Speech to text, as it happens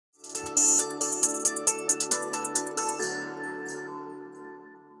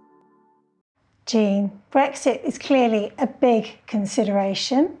Jean, Brexit is clearly a big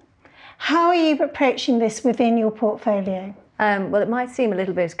consideration. How are you approaching this within your portfolio? Well, it might seem a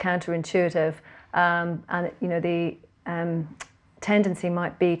little bit counterintuitive, and the tendency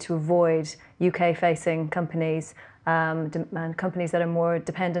might be to avoid UK-facing companies and companies that are more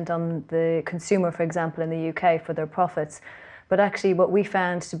dependent on the consumer, for example, in the UK for their profits. But actually what we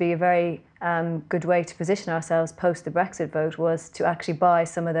found to be a very good way to position ourselves post the Brexit vote was to actually buy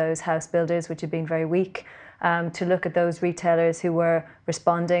some of those house builders which had been very weak, to look at those retailers who were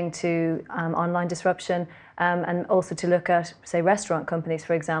responding to online disruption, and also to look at, say, restaurant companies,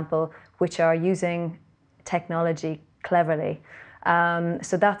 for example, which are using technology cleverly.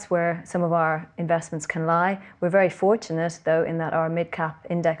 So that's where some of our investments can lie. We're very fortunate, though, in that our mid-cap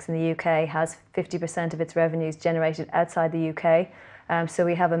index in the UK has 50% of its revenues generated outside the UK. So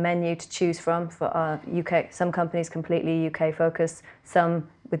we have a menu to choose from for UK. Some companies completely UK focused, some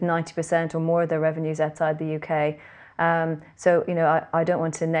with 90% or more of their revenues outside the UK. So I don't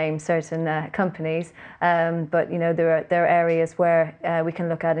want to name certain companies, but there are areas where we can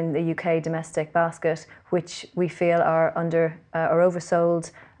look at in the UK domestic basket which we feel are under or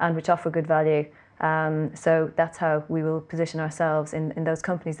oversold and which offer good value. So that's how we will position ourselves in those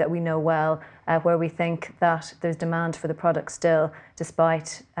companies that we know well, where we think that there's demand for the product still,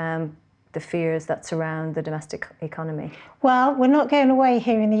 despite the fears that surround the domestic economy. Well, we're not going away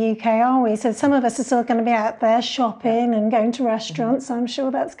here in the UK, are we? So some of us are still going to be out there shopping and going to restaurants. I'm sure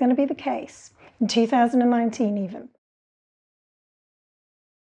that's going to be the case in 2019 even.